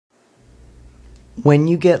When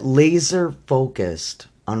you get laser focused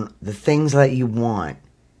on the things that you want,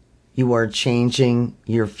 you are changing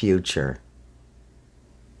your future.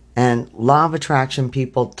 And law of attraction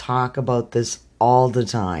people talk about this all the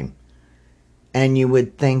time. And you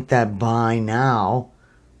would think that by now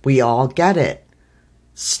we all get it.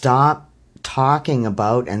 Stop talking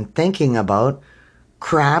about and thinking about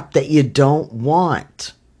crap that you don't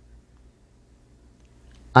want.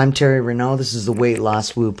 I'm Terry Renault. This is the Weight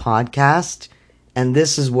Loss Woo podcast. And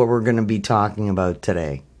this is what we're going to be talking about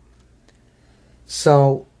today.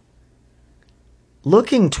 So,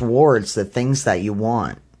 looking towards the things that you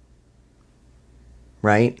want,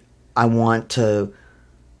 right? I want to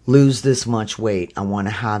lose this much weight. I want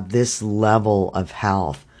to have this level of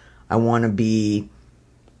health. I want to be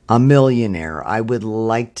a millionaire. I would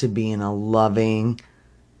like to be in a loving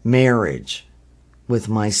marriage with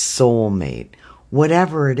my soulmate.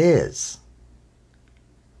 Whatever it is,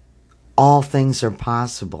 all things are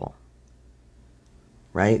possible,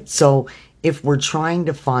 right? So if we're trying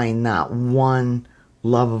to find that one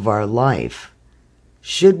love of our life,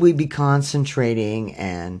 should we be concentrating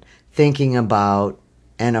and thinking about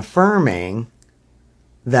and affirming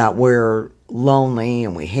that we're lonely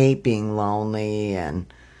and we hate being lonely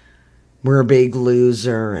and we're a big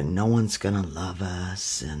loser and no one's gonna love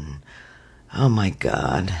us and oh my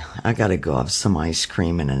God, I gotta go have some ice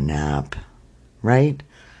cream and a nap, right?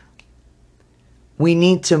 We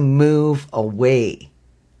need to move away.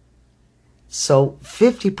 So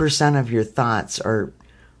 50% of your thoughts are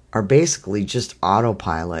basically just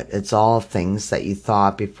autopilot. It's all things that you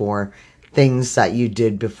thought before, things that you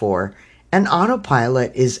did before. And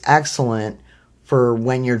autopilot is excellent for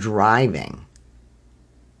when you're driving,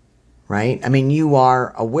 right? I mean, you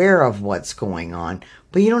are aware of what's going on,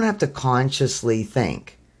 but you don't have to consciously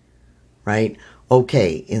think, right?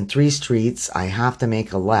 Okay, in 3 streets, I have to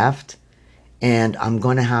make a left, and I'm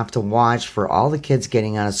going to have to watch for all the kids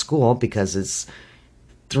getting out of school because it's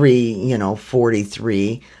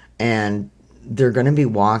 3:43, and they're going to be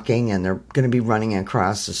walking and they're going to be running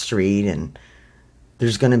across the street and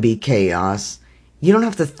there's going to be chaos. You don't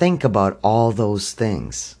have to think about all those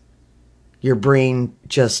things. Your brain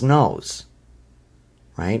just knows,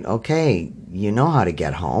 right? Okay, you know how to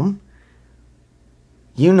get home.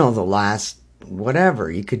 You know the last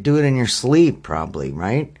whatever. You could do it in your sleep probably,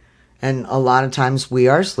 right? And a lot of times we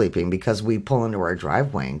are sleeping because we pull into our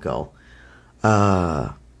driveway and go,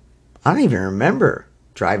 I don't even remember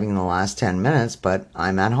driving the last 10 minutes, but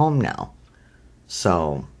I'm at home now.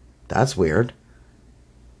 So that's weird,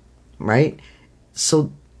 right?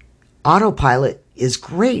 So autopilot is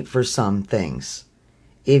great for some things.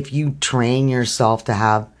 If you train yourself to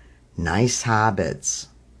have nice habits,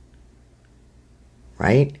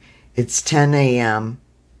 right? It's 10 a.m.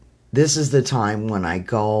 This is the time when I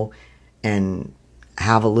go and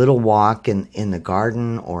have a little walk in the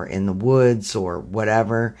garden or in the woods or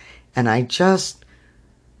whatever. And I just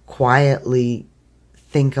quietly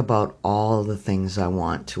think about all the things I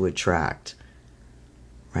want to attract,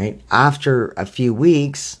 right? After a few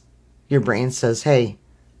weeks, your brain says, hey,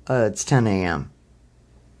 it's 10 a.m.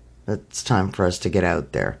 It's time for us to get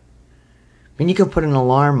out there. And you can put an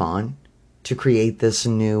alarm on to create this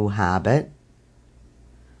new habit.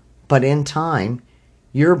 But in time,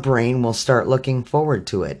 your brain will start looking forward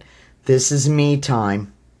to it. This is me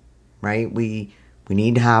time, right? We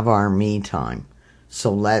need to have our me time.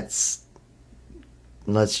 So let's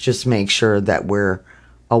just make sure that we're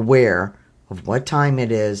aware of what time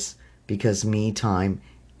it is, because me time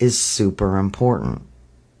is super important.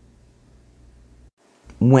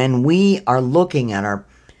 When we are looking at our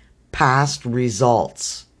past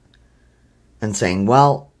results and saying,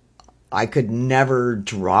 well, I could never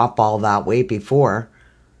drop all that weight before,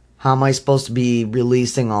 how am I supposed to be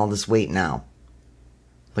releasing all this weight now?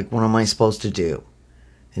 Like, what am I supposed to do?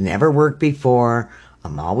 It never worked before.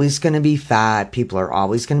 I'm always going to be fat. People are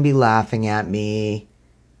always going to be laughing at me.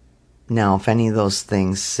 Now, if any of those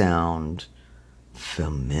things sound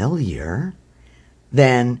familiar,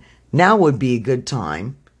 then now would be a good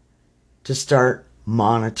time to start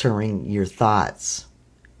monitoring your thoughts.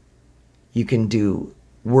 You can do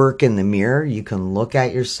work in the mirror. You can look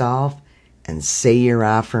at yourself and say your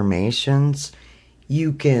affirmations.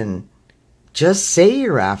 You can just say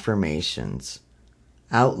your affirmations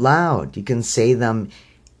out loud. You can say them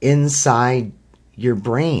inside your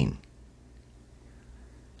brain.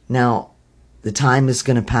 Now, the time is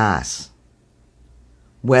going to pass.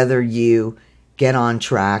 Whether you get on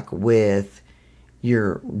track with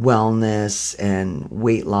your wellness and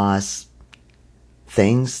weight loss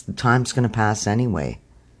things, the time's going to pass anyway.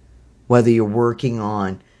 Whether you're working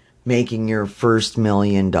on making your first $1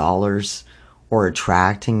 million or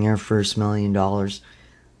attracting your first $1 million,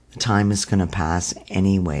 the time is going to pass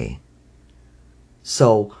anyway.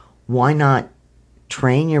 So why not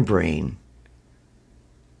train your brain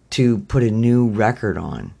to put a new record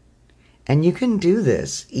on? And you can do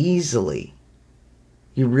this easily.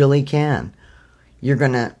 You really can. You're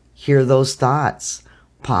going to hear those thoughts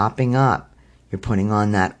popping up. You're putting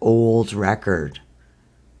on that old record,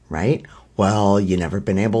 right? Well, you've never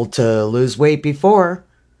been able to lose weight before.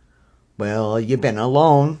 Well, you've been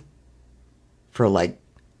alone for like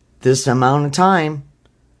this amount of time,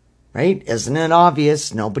 right? Isn't it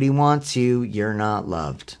obvious? Nobody wants you. You're not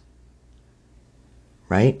loved,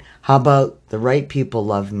 right? How about the right people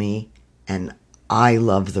love me and I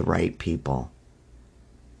love the right people?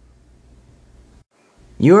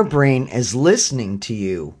 Your brain is listening to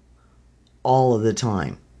you all of the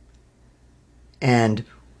time. And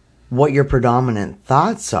what your predominant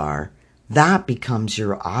thoughts are, that becomes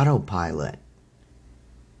your autopilot.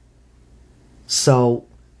 So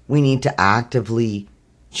we need to actively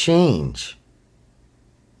change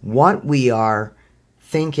what we are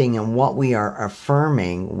thinking and what we are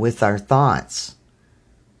affirming with our thoughts,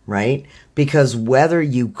 right? Because whether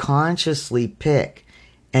you consciously pick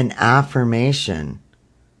an affirmation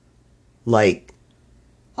like,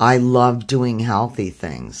 I love doing healthy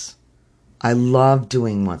things. I love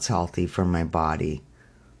doing what's healthy for my body.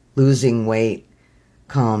 Losing weight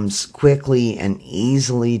comes quickly and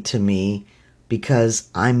easily to me because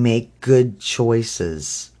I make good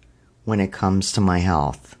choices when it comes to my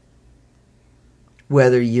health.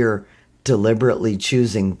 Whether you're deliberately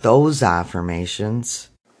choosing those affirmations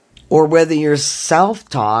or whether your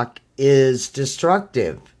self-talk is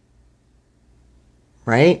destructive,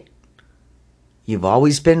 right? You've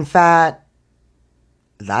always been fat.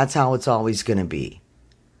 That's how it's always going to be.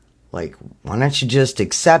 Like, why don't you just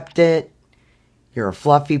accept it? You're a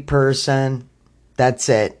fluffy person. That's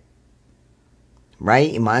it.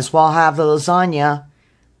 Right? You might as well have the lasagna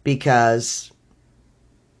because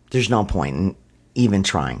there's no point in even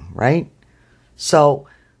trying, right? So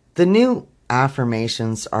the new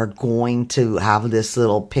affirmations are going to have this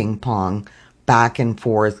little ping pong back and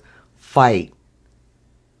forth fight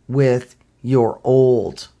with your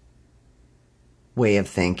old way of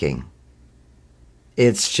thinking.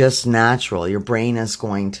 It's just natural. Your brain is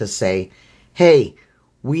going to say, hey,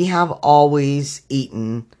 we have always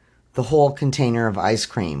eaten the whole container of ice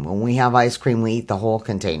cream. When we have ice cream, we eat the whole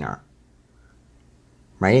container.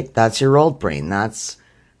 Right? That's your old brain. That's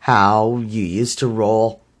how you used to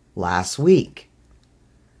roll last week.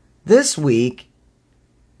 This week,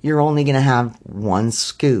 you're only going to have one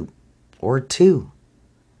scoop or two.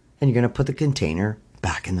 And you're going to put the container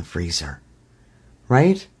back in the freezer.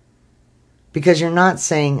 Right? Because you're not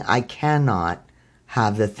saying, I cannot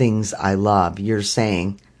have the things I love. You're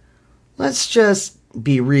saying, let's just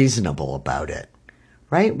be reasonable about it.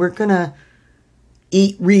 Right? We're going to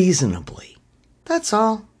eat reasonably. That's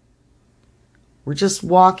all. We're just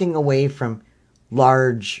walking away from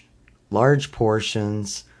large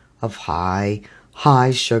portions of high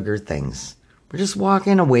sugar things. We're just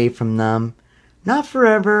walking away from them. Not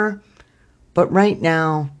forever, but right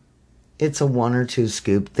now, it's a 1 or 2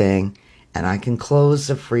 scoop thing, and I can close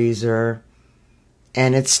the freezer,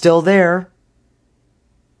 and it's still there,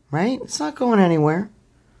 right? It's not going anywhere.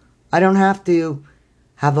 I don't have to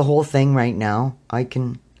have the whole thing right now. I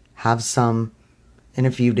can have some in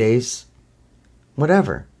a few days,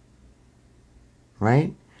 whatever,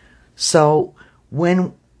 right? So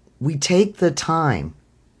when we take the time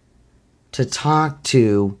to talk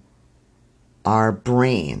to our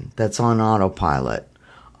brain that's on autopilot,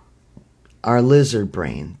 our lizard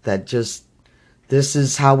brain that just, this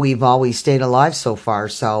is how we've always stayed alive so far.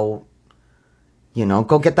 So,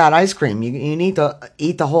 go get that ice cream. You need to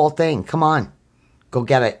eat the whole thing. Come on, go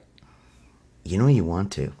get it. You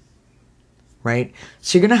want to, right?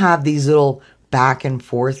 So you're going to have these little back and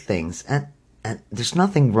forth things. And there's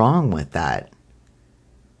nothing wrong with that,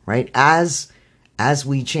 right? As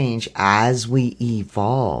we change, as we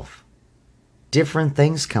evolve, different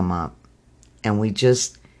things come up and we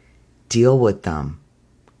just deal with them.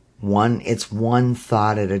 It's one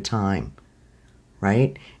thought at a time,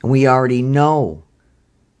 right? And we already know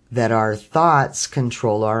that our thoughts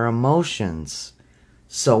control our emotions.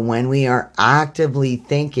 So when we are actively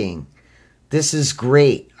thinking, this is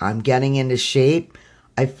great, I'm getting into shape,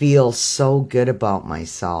 I feel so good about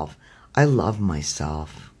myself, I love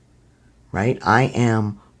myself, right? I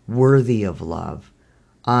am worthy of love.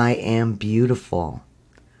 I am beautiful.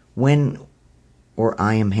 Or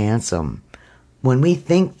I am handsome. When we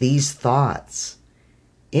think these thoughts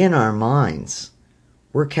in our minds,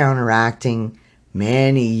 we're counteracting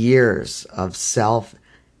many years of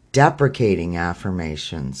self-deprecating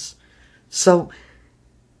affirmations. So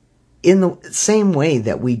in the same way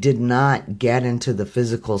that we did not get into the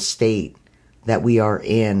physical state that we are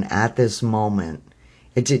in at this moment,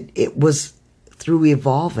 it was through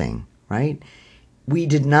evolving, right? We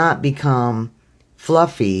did not become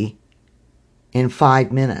fluffy in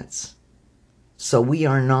 5 minutes. So we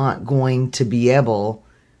are not going to be able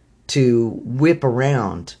to whip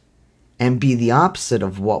around and be the opposite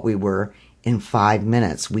of what we were in 5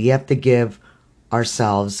 minutes. We have to give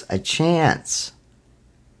ourselves a chance,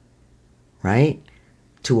 right,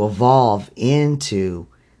 to evolve into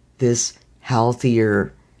this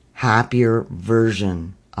healthier, happier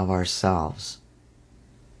version of ourselves,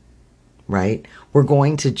 right? We're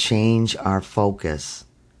going to change our focus.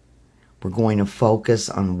 We're going to focus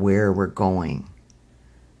on where we're going.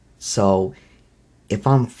 So if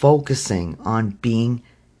I'm focusing on being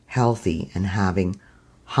healthy and having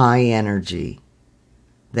high energy,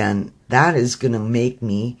 then that is going to make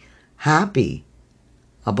me happy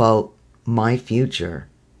about my future,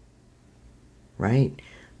 right?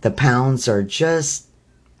 The pounds are just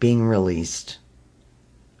being released,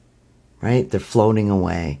 right? They're floating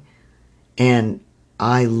away. And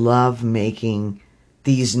I love making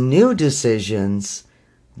these new decisions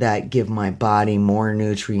that give my body more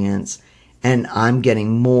nutrients, and I'm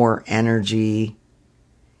getting more energy,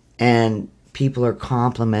 and people are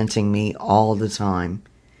complimenting me all the time,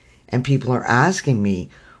 and people are asking me,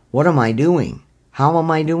 what am I doing? How am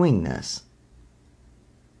I doing this?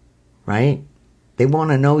 Right? They want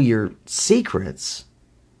to know your secrets.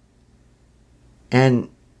 And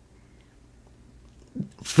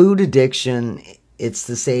food addiction, it's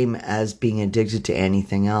the same as being addicted to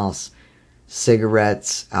anything else.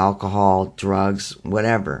 Cigarettes, alcohol, drugs,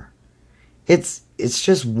 whatever. It's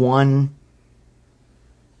just one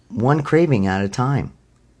craving at a time.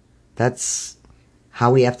 That's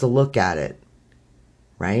how we have to look at it,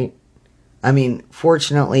 right? I mean,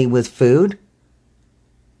 fortunately with food,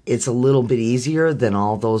 it's a little bit easier than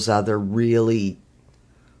all those other really,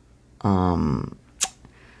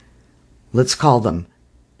 let's call them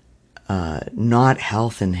not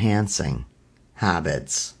health enhancing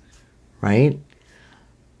habits, right?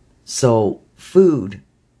 So food,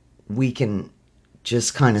 we can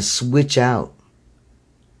just kind of switch out,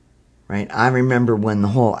 right? I remember when the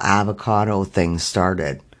whole avocado thing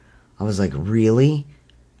started, I was like, really?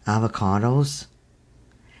 Avocados?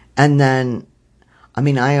 And then, I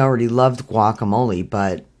mean, I already loved guacamole,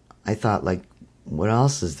 but I thought, like, what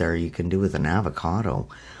else is there you can do with an avocado?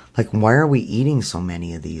 Like, why are we eating so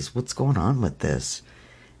many of these? What's going on with this?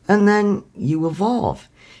 And then you evolve.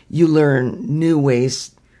 You learn new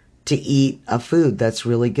ways to eat a food that's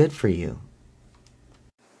really good for you.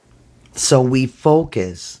 So we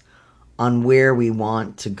focus on where we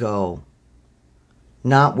want to go,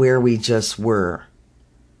 not where we just were,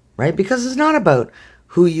 right? Because it's not about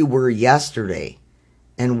who you were yesterday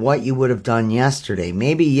and what you would have done yesterday.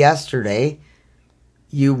 Maybe yesterday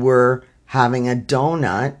you were having a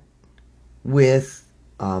donut with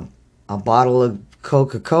a bottle of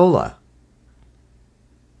Coca-Cola.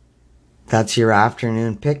 That's your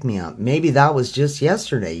afternoon pick-me-up. Maybe that was just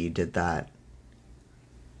yesterday you did that.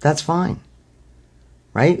 That's fine,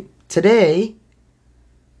 right? Today,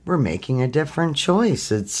 we're making a different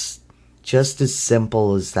choice. It's just as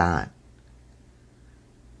simple as that,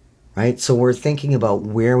 right? So we're thinking about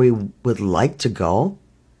where we would like to go,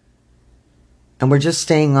 and we're just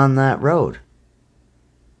staying on that road,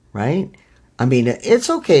 right? I mean, it's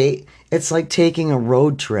okay. It's like taking a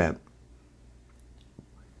road trip.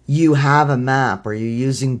 You have a map, or you're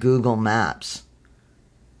using Google Maps,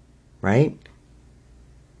 right?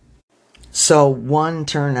 So one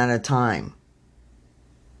turn at a time.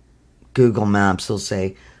 Google Maps will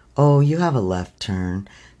say, oh, you have a left turn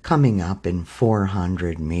coming up in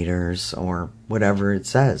 400 meters, or whatever it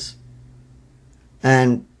says.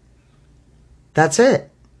 And that's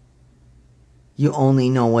it. You only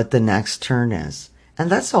know what the next turn is. And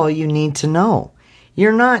that's all you need to know.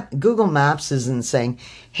 Google Maps isn't saying,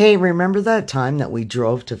 hey, remember that time that we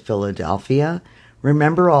drove to Philadelphia?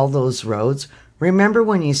 Remember all those roads? Remember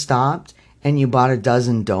when you stopped and you bought a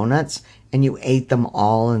dozen donuts and you ate them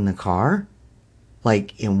all in the car?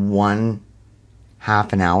 Like in one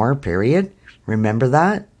half an hour period? Remember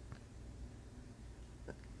that?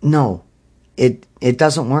 No, it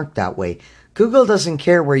doesn't work that way. Google doesn't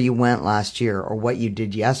care where you went last year or what you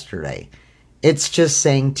did yesterday. It's just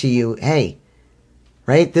saying to you, hey,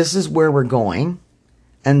 right, this is where we're going,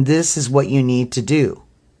 and this is what you need to do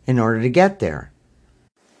in order to get there.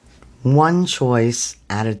 One choice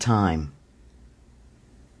at a time.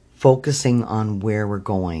 focusing on where we're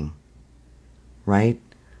going, right?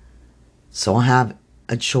 So I'll have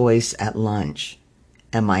a choice at lunch.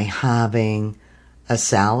 Am I having a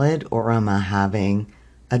salad or am I having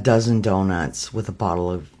a dozen donuts with a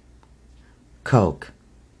bottle of Coke,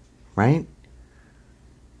 right?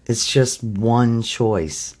 It's just one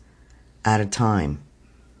choice at a time.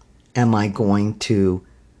 Am I going to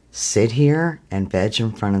sit here and veg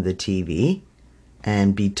in front of the TV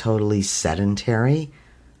and be totally sedentary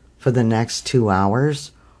for the next 2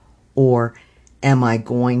 hours? Or am I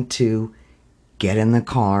going to get in the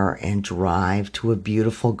car and drive to a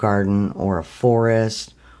beautiful garden or a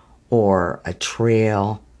forest or a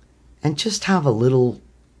trail and just have a little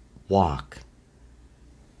walk,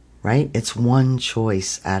 right? It's one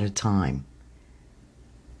choice at a time,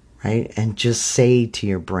 right? And just say to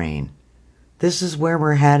your brain, this is where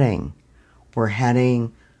we're heading. We're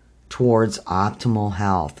heading towards optimal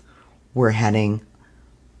health. We're heading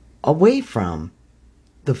away from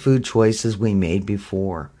the food choices we made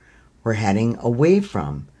before. We're heading away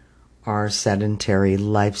from our sedentary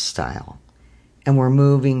lifestyle. And we're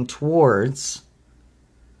moving towards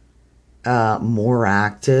more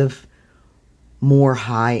active, more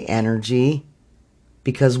high energy,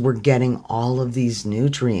 because we're getting all of these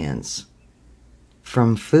nutrients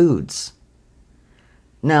from foods.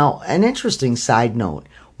 Now, an interesting side note,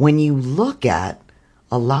 when you look at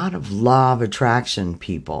a lot of law of attraction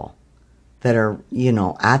people that are,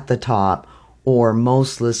 at the top or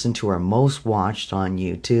most listened to or most watched on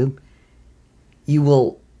YouTube, you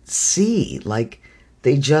will see like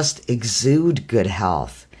they just exude good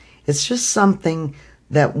health. It's just something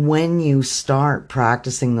that when you start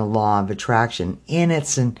practicing the law of attraction in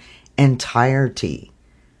its entirety,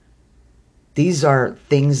 these are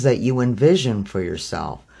things that you envision for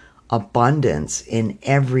yourself. Abundance in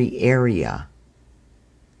every area.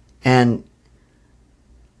 And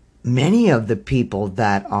many of the people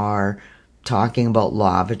that are talking about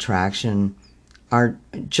law of attraction are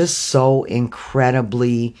just so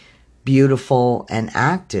incredibly beautiful and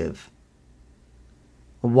active.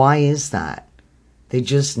 Why is that? They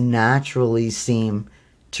just naturally seem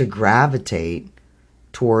to gravitate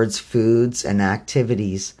towards foods and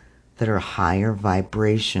activities that are higher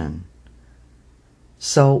vibration.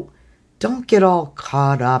 So don't get all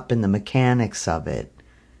caught up in the mechanics of it.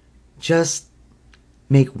 Just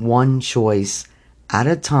make one choice at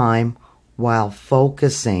a time while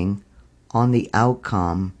focusing on the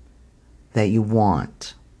outcome that you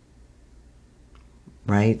want.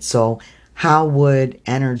 Right? So how would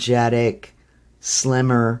energetic,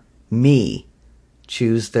 slimmer me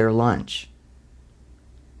choose their lunch?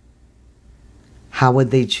 How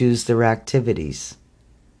would they choose their activities?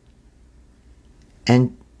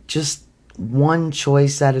 And just one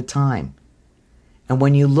choice at a time. And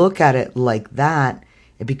when you look at it like that,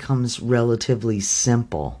 it becomes relatively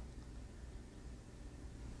simple.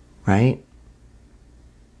 Right?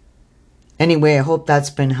 Anyway, I hope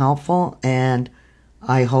that's been helpful, and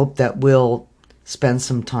I hope that we'll spend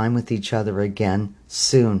some time with each other again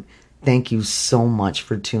soon. Thank you so much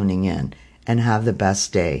for tuning in, and have the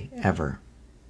best day ever.